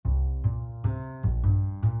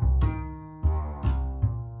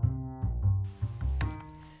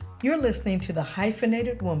You're listening to The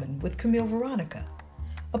Hyphenated Woman with Camille Veronica,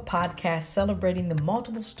 a podcast celebrating the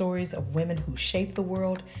multiple stories of women who shape the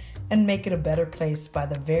world and make it a better place by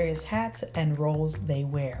the various hats and roles they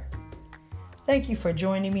wear. Thank you for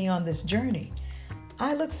joining me on this journey.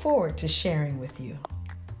 I look forward to sharing with you.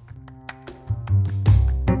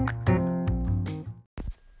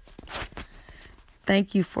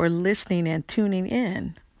 Thank you for listening and tuning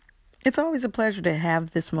in. It's always a pleasure to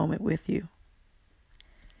have this moment with you.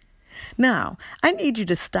 Now, I need you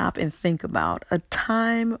to stop and think about a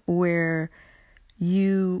time where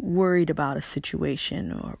you worried about a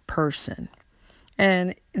situation or person.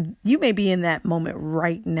 And you may be in that moment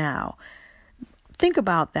right now. Think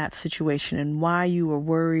about that situation and why you were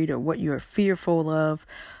worried or what you're fearful of,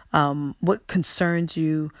 what concerns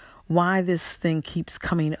you, why this thing keeps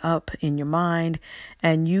coming up in your mind,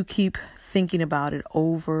 and you keep thinking about it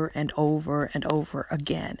over and over and over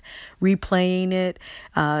again, replaying it,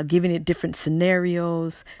 giving it different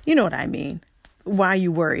scenarios. You know what I mean? Why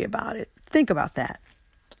you worry about it. Think about that.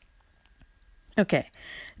 Okay.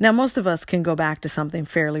 Now, most of us can go back to something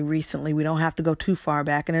fairly recently. We don't have to go too far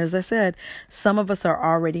back. And as I said, some of us are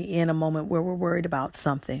already in a moment where we're worried about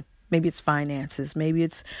something. Maybe it's finances. Maybe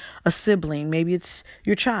it's a sibling. Maybe it's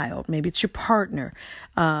your child. Maybe it's your partner.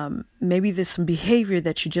 Maybe there's some behavior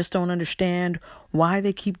that you just don't understand why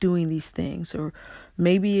they keep doing these things. Or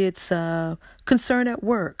maybe it's a concern at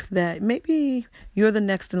work that maybe you're the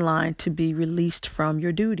next in line to be released from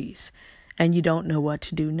your duties and you don't know what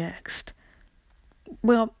to do next.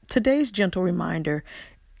 Well, today's gentle reminder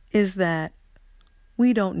is that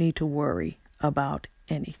we don't need to worry about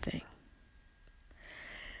anything.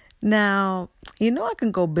 Now, I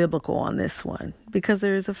can go biblical on this one because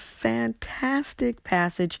there is a fantastic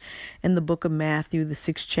passage in the book of Matthew, the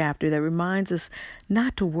 6th chapter, that reminds us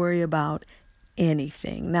not to worry about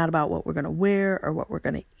anything, not about what we're going to wear or what we're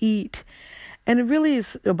going to eat. And it really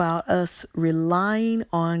is about us relying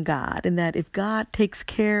on God, and that if God takes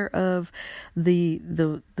care of the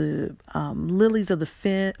lilies of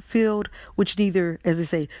the field, which neither, as they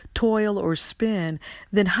say, toil or spin,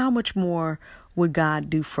 then how much more would God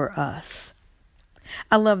do for us?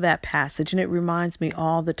 I love that passage, and it reminds me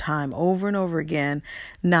all the time, over and over again,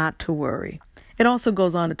 not to worry. It also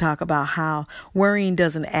goes on to talk about how worrying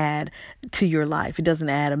doesn't add to your life. It doesn't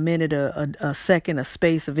add a minute, a second, a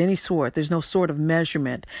space of any sort. There's no sort of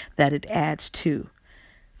measurement that it adds to.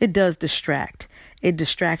 It does distract. It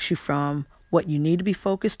distracts you from what you need to be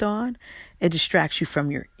focused on. It distracts you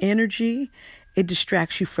from your energy. It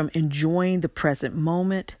distracts you from enjoying the present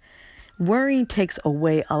moment. Worrying takes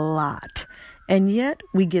away a lot, and yet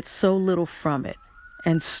we get so little from it.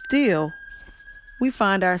 And still, we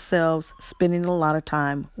find ourselves spending a lot of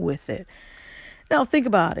time with it. Now, think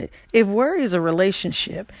about it. If worry is a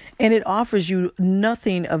relationship and it offers you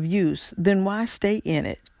nothing of use, then why stay in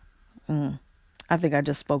it? I think I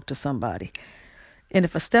just spoke to somebody. And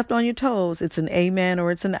if I stepped on your toes, it's an amen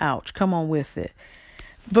or it's an ouch. Come on with it.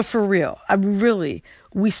 But for real,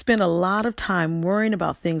 we spend a lot of time worrying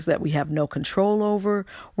about things that we have no control over,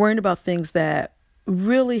 worrying about things that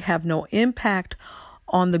really have no impact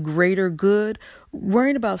on the greater good,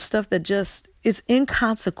 worrying about stuff that just is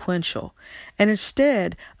inconsequential. And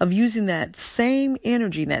instead of using that same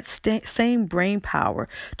energy, that same brain power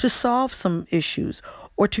to solve some issues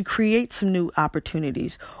or to create some new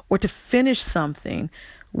opportunities or to finish something,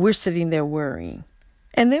 we're sitting there worrying.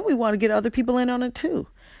 And then we want to get other people in on it too.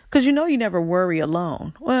 Because you never worry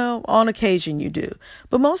alone. Well, on occasion you do.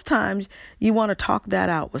 But most times you want to talk that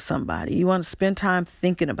out with somebody. You want to spend time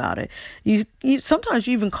thinking about it. Sometimes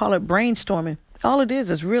you even call it brainstorming. All it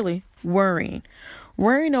is really worrying.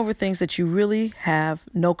 Worrying over things that you really have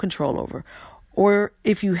no control over. Or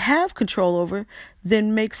if you have control over,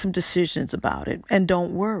 then make some decisions about it and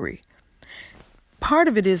don't worry. Part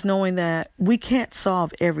of it is knowing that we can't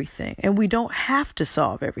solve everything, and we don't have to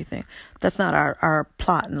solve everything. That's not our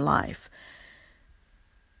plot in life.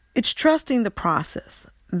 It's trusting the process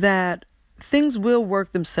that things will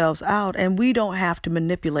work themselves out, and we don't have to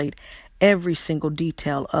manipulate every single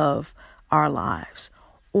detail of our lives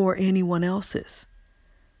or anyone else's.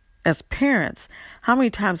 As parents, how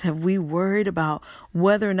many times have we worried about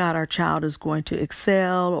whether or not our child is going to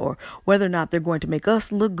excel, or whether or not they're going to make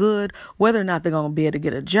us look good, whether or not they're going to be able to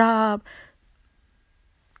get a job?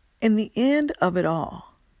 In the end of it all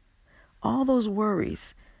those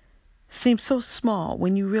worries seem so small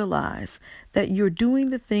when you realize that you're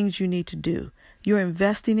doing the things you need to do. You're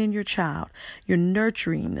investing in your child. You're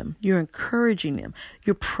nurturing them. You're encouraging them.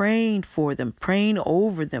 You're praying for them, praying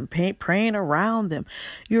over them, praying around them.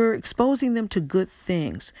 You're exposing them to good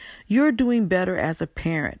things. You're doing better as a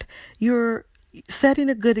parent. You're setting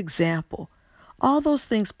a good example. All those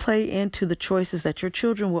things play into the choices that your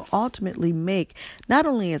children will ultimately make, not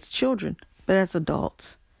only as children, but as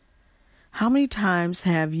adults. How many times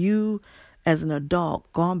have you, as an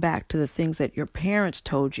adult, gone back to the things that your parents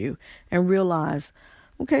told you and realized,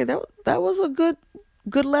 okay, that was a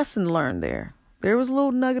good lesson learned there. There was a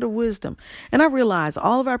little nugget of wisdom. And I realize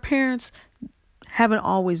all of our parents haven't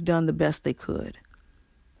always done the best they could.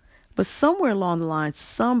 But somewhere along the line,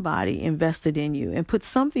 somebody invested in you and put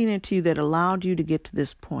something into you that allowed you to get to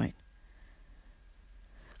this point.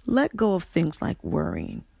 Let go of things like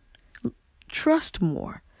worrying. Trust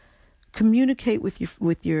more. Communicate with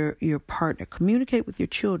your partner. Communicate with your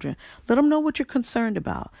children. Let them know what you're concerned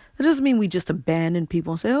about. That doesn't mean we just abandon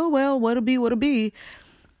people and say, oh, well, what'll be.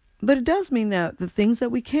 But it does mean that the things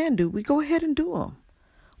that we can do, we go ahead and do them.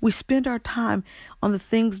 We spend our time on the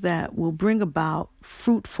things that will bring about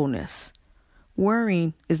fruitfulness.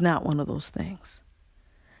 Worrying is not one of those things.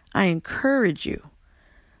 I encourage you,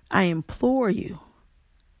 I implore you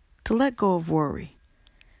to let go of worry.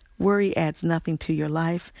 Worry adds nothing to your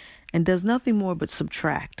life and does nothing more but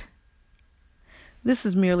subtract. This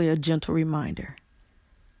is merely a gentle reminder.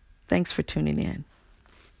 Thanks for tuning in.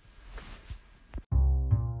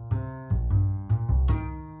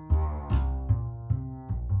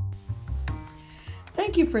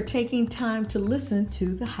 Thank you for taking time to listen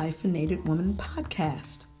to the Hyphenated Woman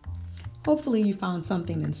podcast. Hopefully you found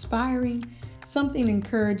something inspiring, something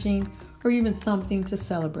encouraging, or even something to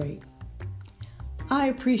celebrate. I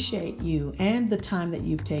appreciate you and the time that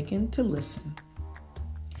you've taken to listen.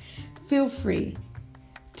 Feel free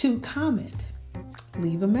to comment,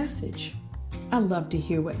 leave a message. I love to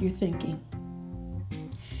hear what you're thinking.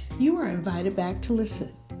 You are invited back to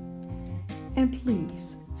listen. And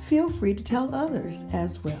please, feel free to tell others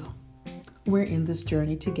as well. We're in this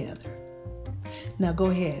journey together. Now go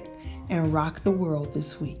ahead and rock the world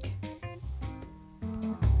this week.